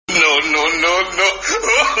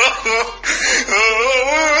Good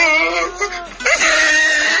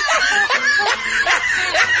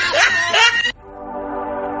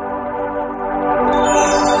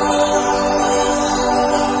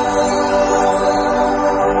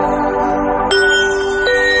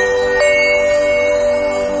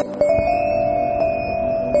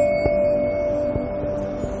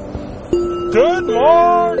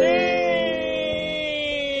morning!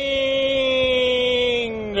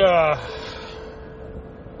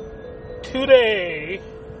 Today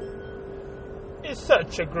is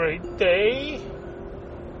such a great day.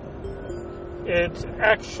 It's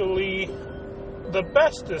actually the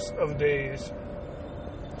bestest of days.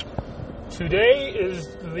 Today is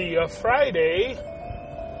the Friday,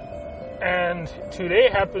 and today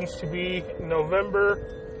happens to be November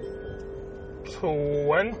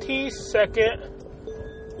 22nd,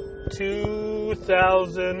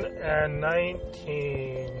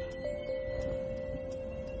 2019.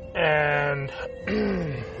 And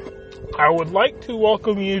I would like to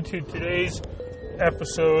welcome you to today's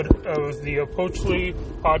episode of the Opochtli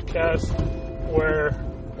Podcast, where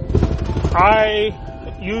I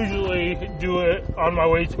usually do it on my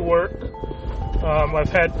way to work. I've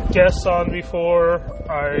had guests on before.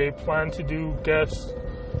 I plan to do guests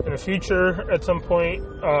in the future at some point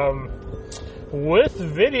with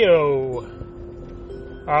video,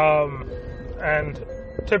 and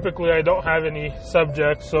typically I don't have any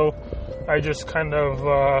subject, so I just kind of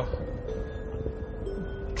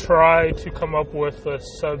try to come up with a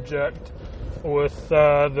subject with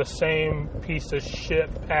the same piece of shit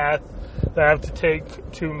path that I have to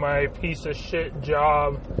take to my piece of shit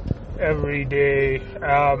job every day.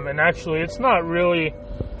 And actually it's not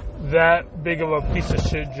that big of a piece of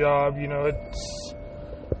shit job.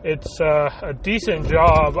 It's a decent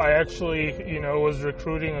job. I actually, was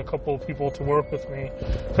recruiting a couple of people to work with me,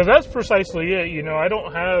 because that's precisely it. I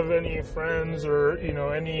don't have any friends or,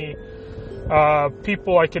 any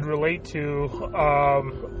people I could relate to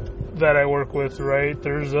that I work with, right?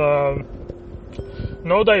 There's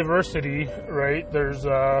no diversity, right? There's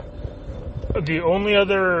the only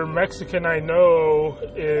other Mexican I know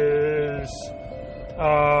is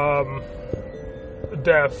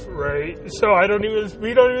deaf, right? So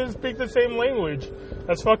we don't even speak the same language.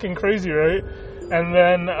 That's fucking crazy, right? And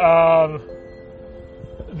then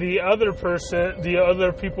the other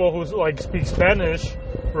people who speak Spanish,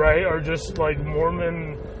 right, are just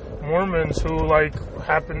Mormons who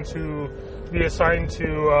happen to be assigned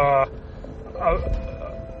to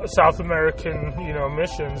South American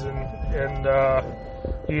missions, and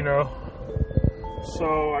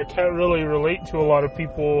so I can't really relate to a lot of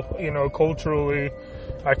people, culturally.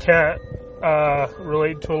 I can't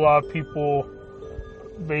relate to a lot of people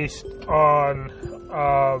based on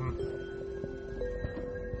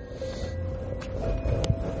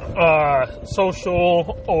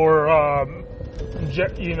social or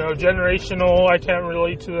generational. I can't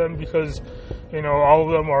relate to them because all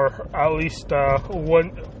of them are at least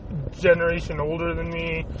one generation older than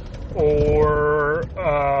me, or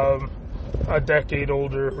a decade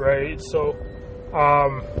older, right? So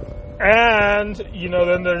and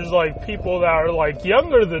then there's people that are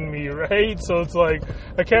younger than me, right? So it's I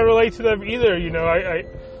can't relate to them either.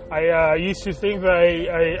 I used to think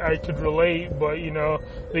that I could relate, but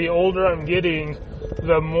the older I'm getting,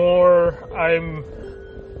 the more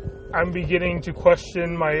I'm beginning to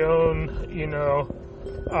question my own,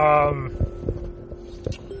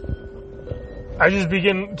 I just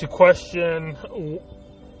begin to question,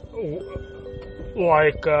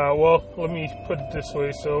 well, let me put it this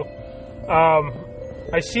way. So,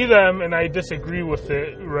 I see them and I disagree with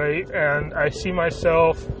it, right? And I see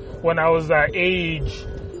myself when I was that age,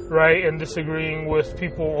 right, and disagreeing with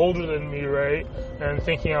people older than me, right, and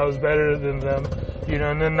thinking I was better than them,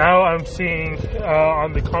 and then now I'm seeing,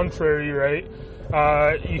 on the contrary, right,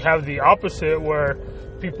 you have the opposite where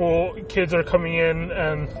kids are coming in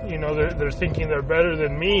and, they're thinking they're better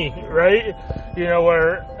than me, right,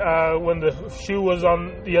 where, when the shoe was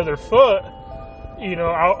on the other foot,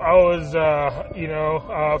 I was,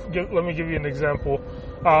 let me give you an example.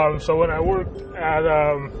 So when I worked at,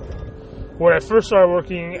 when I first started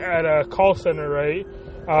working at a call center, right,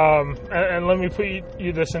 and let me put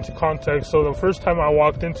you this into context. So the first time I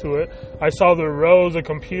walked into it, I saw the rows of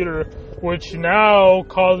computer, which now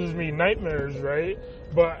causes me nightmares, right?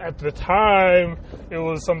 But at the time, it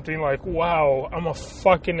was something like, wow, I'm a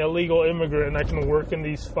fucking illegal immigrant and I can work in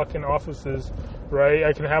these fucking offices, right?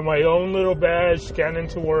 I can have my own little badge, scan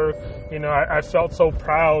into work. I felt so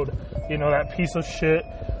proud, that piece of shit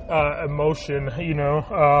emotion,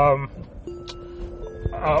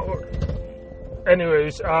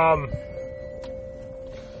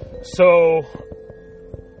 So,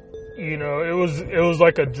 it was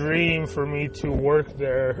like a dream for me to work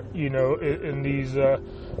there, in these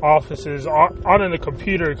offices on the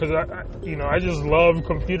computer, because I just love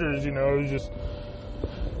computers.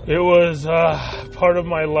 It was part of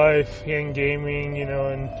my life in gaming,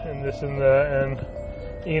 and this and that, and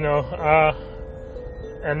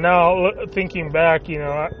and now thinking back,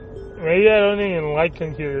 maybe I don't even like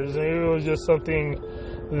computers. Maybe it was just something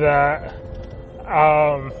that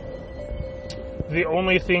the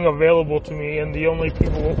only thing available to me, and the only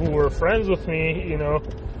people who were friends with me,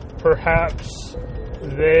 perhaps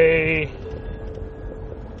they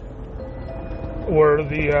were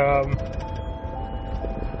the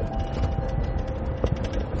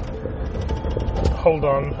hold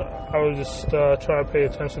on, I was just trying to pay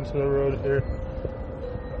attention to the road here.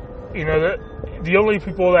 The only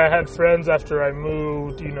people that had friends after I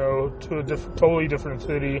moved, to a totally different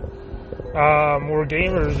city, were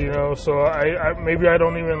gamers, so I maybe I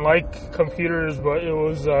don't even like computers, but it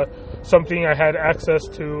was something I had access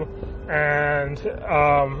to, and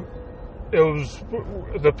it was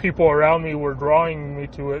the people around me were drawing me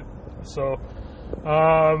to it. So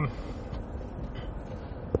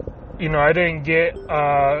I didn't get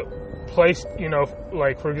placed,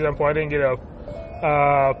 like, for example, I didn't get a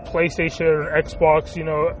PlayStation or Xbox,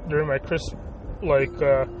 during my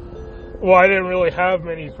I didn't really have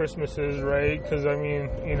many Christmases, right? Because, I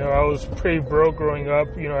was pretty broke growing up.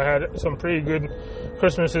 I had some pretty good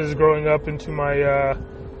Christmases growing up into my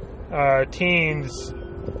teens,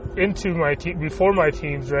 before my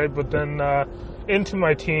teens, right? But then into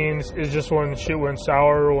my teens is just when shit went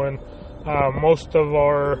sour, when most of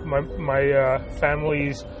my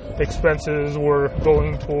family's expenses were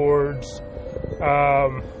going towards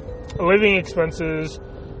living expenses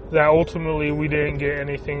that ultimately we didn't get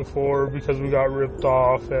anything for because we got ripped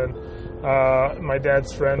off, and my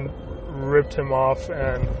dad's friend ripped him off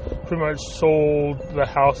and pretty much sold the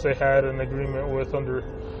house they had an agreement with under.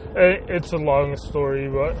 It's a long story,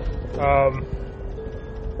 but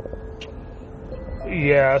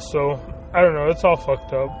yeah, so I don't know, it's all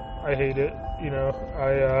fucked up. I hate it,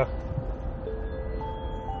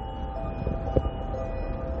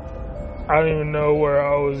 I don't even know where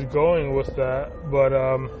I was going with that, but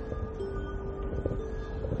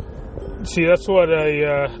see, that's what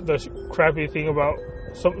the crappy thing about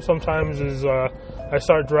sometimes is I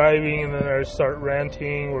start driving and then I start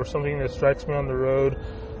ranting or something that strikes me on the road,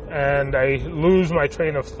 and I lose my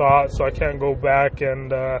train of thought, so I can't go back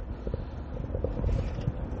and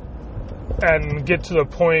get to the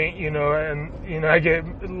point, and I get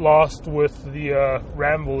lost with the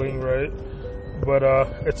rambling, right? But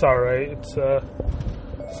it's all right. It's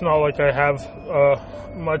not like I have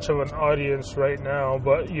much of an audience right now,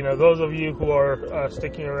 but those of you who are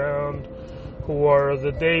sticking around, who are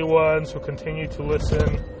the day ones who continue to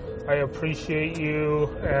listen, I appreciate you,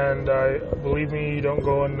 and believe me, you don't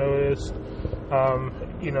go unnoticed.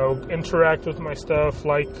 Interact with my stuff,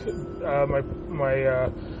 like my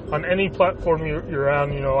on any platform you're on,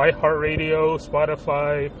 iHeartRadio,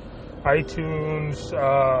 Spotify, iTunes,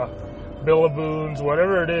 Billaboons,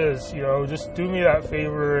 whatever it is, just do me that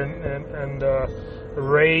favor and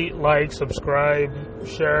rate, like, subscribe,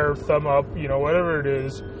 share, thumb up, whatever it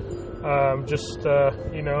is.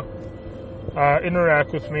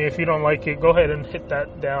 Interact with me. If you don't like it, go ahead and hit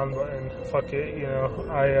that down button. Fuck it,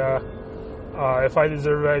 if I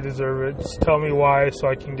deserve it, I deserve it. Just tell me why so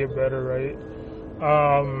I can get better, right?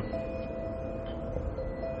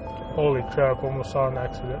 Holy crap, almost saw an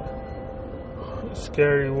accident.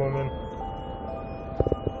 Scary woman.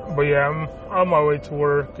 But yeah, I'm on my way to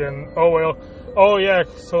work, and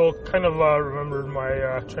so kind of remembered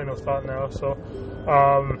my train of thought now. So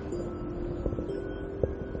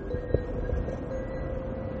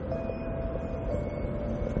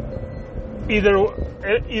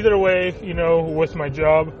either way, with my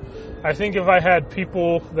job, I think if I had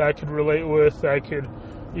people that I could relate with, that I could,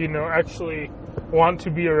 actually want to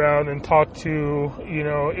be around and talk to, in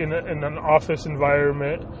an office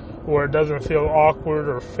environment where it doesn't feel awkward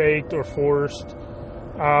or faked or forced,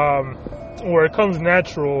 where it comes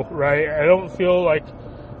natural, right? I don't feel like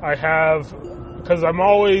I have, because I'm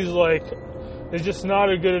always like, it's just not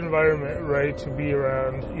a good environment, right, to be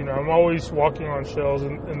around. I'm always walking on shells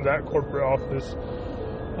in that corporate office.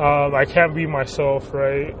 I can't be myself,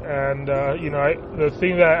 right? And, the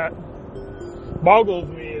thing that boggles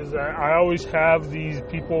me is that I always have these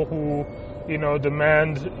people who,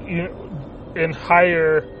 demand, in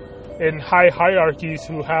high hierarchies,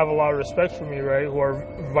 who have a lot of respect for me, right? Who are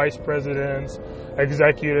vice presidents,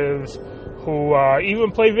 executives, who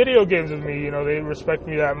even play video games with me. They respect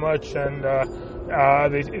me that much, and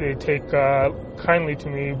they take kindly to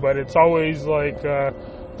me. But it's always like the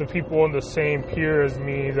people in the same peer as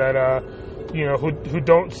me that who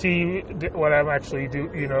don't see what I'm actually do.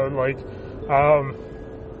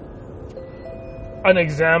 An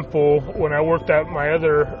example, when I worked at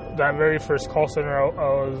that very first call center I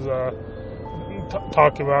was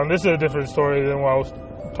talking about, and this is a different story than what I was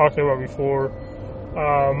talking about before,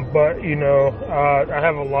 but I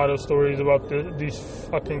have a lot of stories about these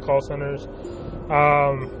fucking call centers.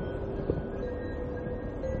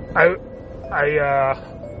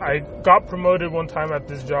 I got promoted one time at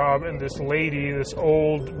this job, and this lady, this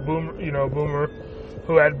old boomer,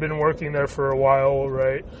 who had been working there for a while,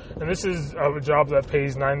 right? And this is a job that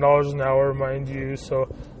pays $9 an hour, mind you, so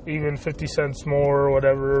even 50 cents more or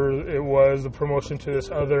whatever it was, the promotion to this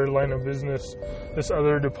other line of business, this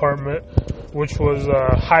other department, which was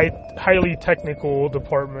a highly technical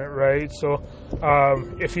department, right? So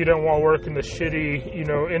if you don't want to work in the shitty,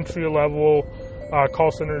 entry-level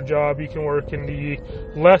call center job, you can work in the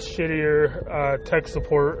less shittier tech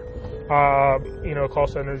support call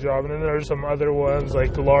center job. And then there's some other ones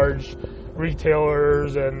like the large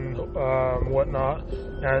retailers and whatnot,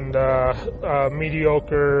 and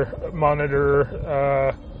mediocre monitors,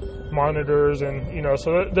 and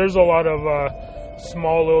so there's a lot of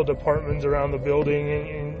small little departments around the building,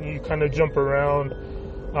 and you kind of jump around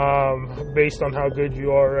based on how good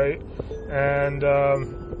you are, right? And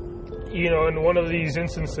in one of these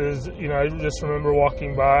instances, I just remember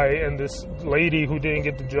walking by, and this lady who didn't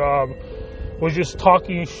get the job was just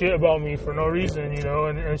talking shit about me for no reason,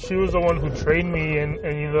 and she was the one who trained me, and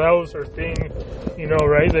that was her thing,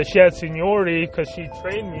 right? That she had seniority because she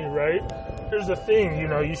trained me, right? Here's the thing,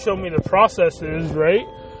 you show me the processes, right?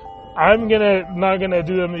 I'm not gonna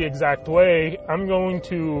do them the exact way. I'm going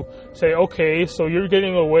to say, okay, so you're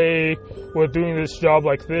getting away with doing this job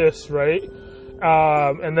like this, right?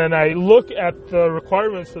 And then I look at the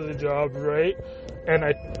requirements for the job, right? And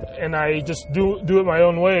I just do it my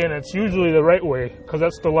own way, and it's usually the right way, because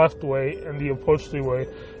that's the left way and the Opochtli way,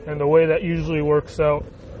 and the way that usually works out.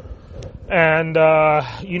 And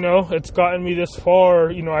it's gotten me this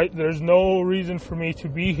far. There's no reason for me to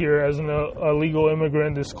be here as an illegal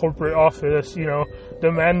immigrant, this corporate office,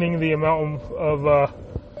 demanding the amount of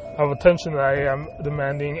attention that I am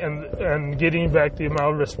demanding, and getting back the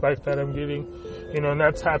amount of respect that I'm getting, and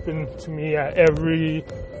that's happened to me at every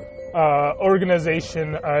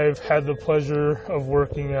organization I've had the pleasure of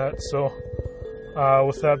working at. So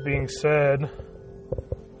with that being said,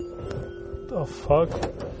 the fuck,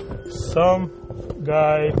 some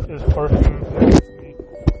guy is parking next to me,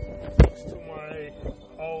 next to my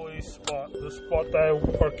always spot, the spot that I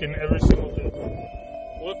park in every single day.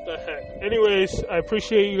 What the heck? Anyways, I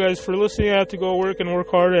appreciate you guys for listening. I have to go work and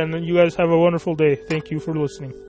work hard, and you guys have a wonderful day. Thank you for listening.